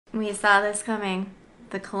We saw this coming.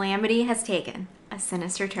 The calamity has taken a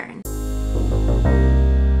sinister turn.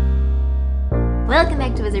 Welcome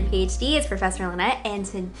back to WizardPhD, it's Professor Lynette, and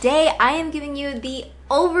today I am giving you the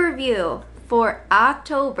overview for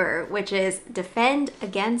October, which is Defend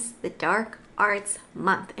Against the Dark Arts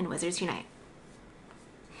Month in Wizards Unite.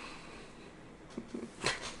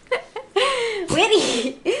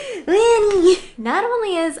 Winnie! Not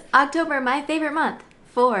only is October my favorite month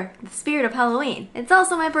for the spirit of Halloween, it's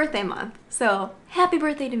also my birthday month. So happy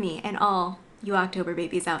birthday to me and all you October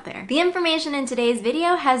babies out there. The information in today's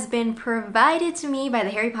video has been provided to me by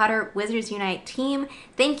the Harry Potter Wizards Unite team.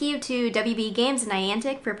 Thank you to WB Games and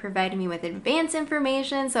Niantic for providing me with advanced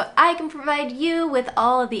information so I can provide you with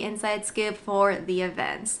all of the inside scoop for the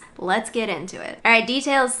events. Let's get into it. Alright,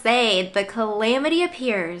 details say the calamity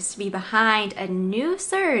appears to be behind a new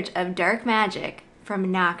surge of dark magic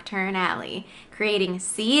from Nocturne Alley, creating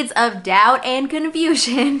seeds of doubt and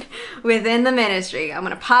confusion within the ministry. I'm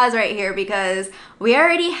gonna pause right here because we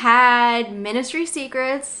already had ministry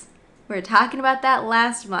secrets. We were talking about that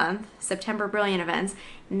last month, September Brilliant events.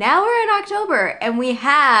 Now we're in October and we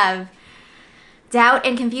have doubt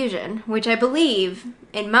and confusion, which I believe,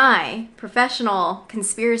 in my professional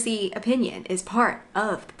conspiracy opinion, is part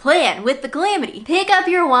of the plan with the calamity. Pick up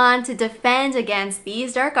your wand to defend against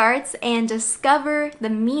these dark arts and discover the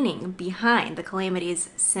meaning behind the calamity's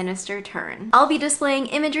sinister turn. I'll be displaying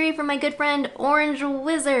imagery from my good friend Orange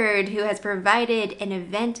Wizard, who has provided an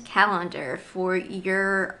event calendar for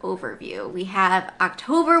your overview. We have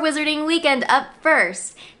October Wizarding Weekend up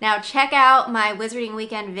first. Now check out my Wizarding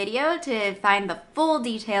Weekend video to find the full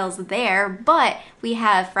details there, but we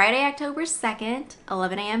have Friday, October 2nd,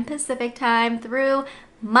 11 a.m. Pacific time through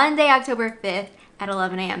Monday, October 5th at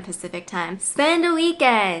 11 a.m. Pacific time. Spend a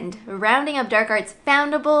weekend rounding up dark arts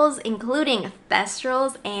foundables, including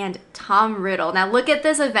Thestrals and Tom Riddle. Now look at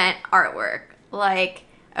this event artwork. Like,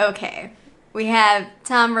 okay. We have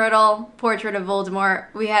Tom Riddle, Portrait of Voldemort,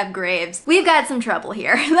 we have Graves. We've got some trouble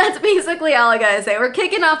here. That's basically all I gotta say. We're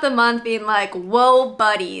kicking off the month being like, whoa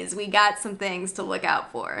buddies, we got some things to look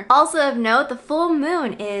out for. Also of note, the full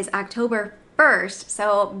moon is October 1st,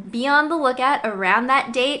 so be on the lookout around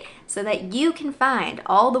that date so that you can find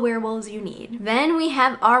all the werewolves you need. Then we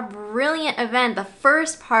have our brilliant event, the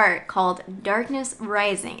first part called Darkness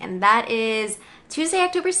Rising, and that is Tuesday,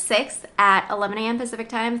 October 6th at 11 a.m. Pacific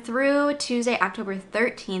time through Tuesday, October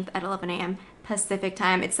 13th at 11 a.m. Pacific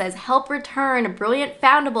time. It says help return brilliant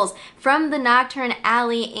foundables from the Nocturne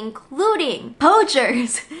Alley, including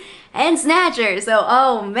poachers and snatchers. So,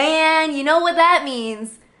 oh man, you know what that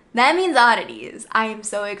means. That means oddities. I am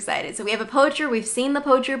so excited. So we have a poacher. We've seen the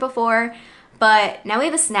poacher before, but now we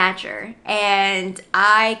have a snatcher and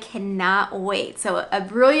I cannot wait. So a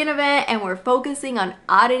brilliant event and we're focusing on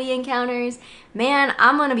oddity encounters. Man,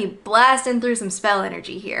 I'm gonna be blasting through some spell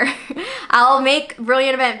energy here. I'll make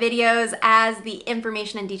brilliant event videos as the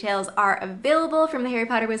information and details are available from the Harry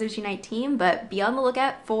Potter Wizards Unite team, but be on the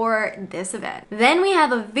lookout for this event. Then we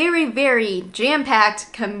have a very, very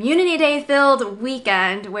jam-packed community day filled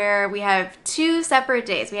weekend where we have two separate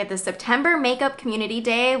days. We have the September Makeup Community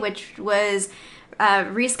Day, which was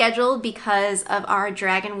rescheduled because of our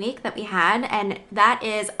Dragon Week that we had, and that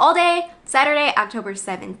is all day Saturday, October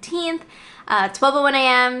 17th. 12:01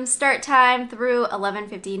 a.m. start time through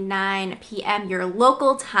 11:59 p.m. your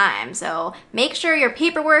local time. So make sure your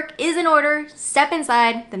paperwork is in order. Step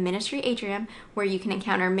inside the ministry atrium where you can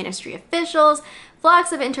encounter ministry officials,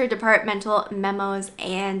 flocks of interdepartmental memos,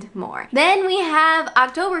 and more. Then we have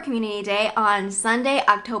October Community Day on Sunday,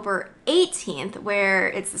 October 18th, where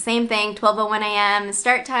it's the same thing, 12:01 a.m.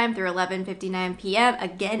 start time through 11:59 p.m.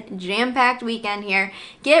 Again, jam-packed weekend here.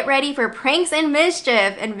 Get ready for pranks and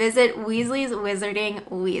mischief and visit Weasley's Wizarding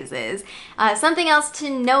Wheezes. Something else to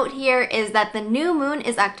note here is that the new moon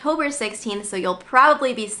is October 16th, so you'll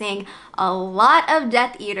probably be seeing a lot of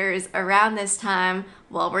Death Eaters around this time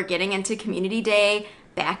while we're getting into Community Day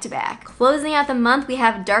back to back. Closing out the month, we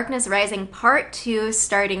have Darkness Rising Part 2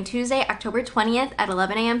 starting Tuesday, October 20th at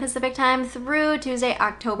 11 a.m. Pacific time through Tuesday,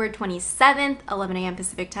 October 27th, 11 a.m.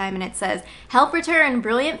 Pacific time, and it says, help return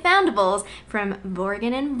brilliant foundables from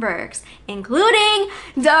Borgin and Burks, including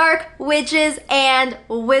dark witches and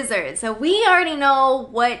wizards. So we already know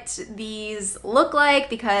what these look like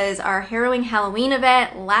because our Harrowing Halloween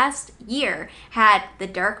event last year had the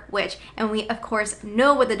Dark Witch, and we of course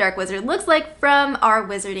know what the Dark Wizard looks like from our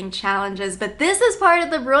wizarding challenges, but this is part of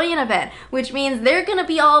the Brilliant event, which means they're gonna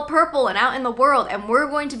be all purple and out in the world, and we're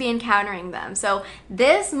going to be encountering them. So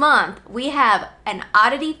this month we have an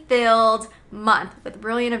oddity-filled month with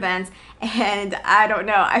brilliant events, and I don't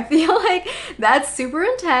know, I feel like that's super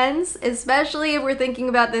intense, especially if we're thinking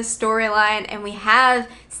about this storyline and we have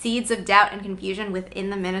seeds of doubt and confusion within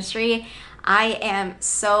the ministry. I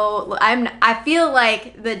feel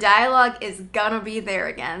like the dialogue is gonna be there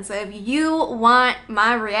again. So if you want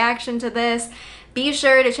my reaction to this, be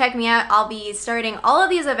sure to check me out. I'll be starting all of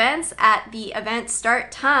these events at the event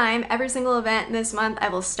start time. Every single event this month I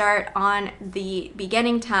will start on the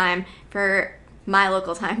beginning time for my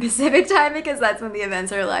local time, Pacific time, because that's when the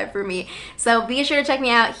events are live for me. So be sure to check me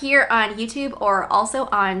out here on YouTube or also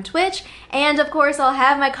on Twitch. And of course, I'll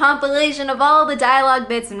have my compilation of all the dialogue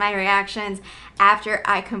bits and my reactions after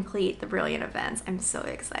I complete the brilliant events. I'm so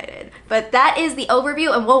excited. But that is the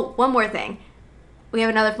overview. And whoa, one more thing. We have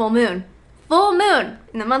another full moon. Full moon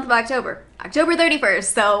in the month of October, October 31st.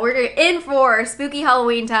 So we're in for spooky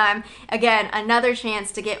Halloween time. Again, another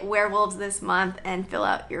chance to get werewolves this month and fill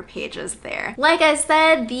out your pages there. Like I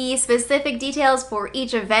said, the specific details for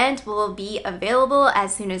each event will be available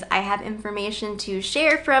as soon as I have information to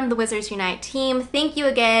share from the Wizards Unite team. Thank you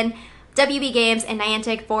again, WB Games and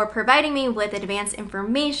Niantic, for providing me with advanced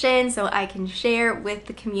information so I can share with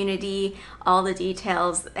the community all the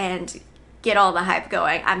details and get all the hype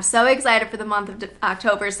going. I'm so excited for the month of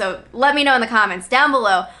October, so let me know in the comments down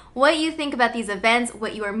below what you think about these events,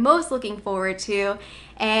 what you are most looking forward to,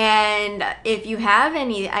 and if you have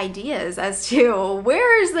any ideas as to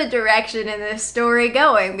where's the direction in this story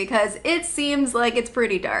going, because it seems like it's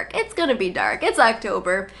pretty dark. It's gonna be dark. It's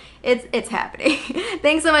October. It's happening.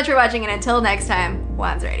 Thanks so much for watching, and until next time,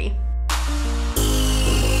 Juan's ready.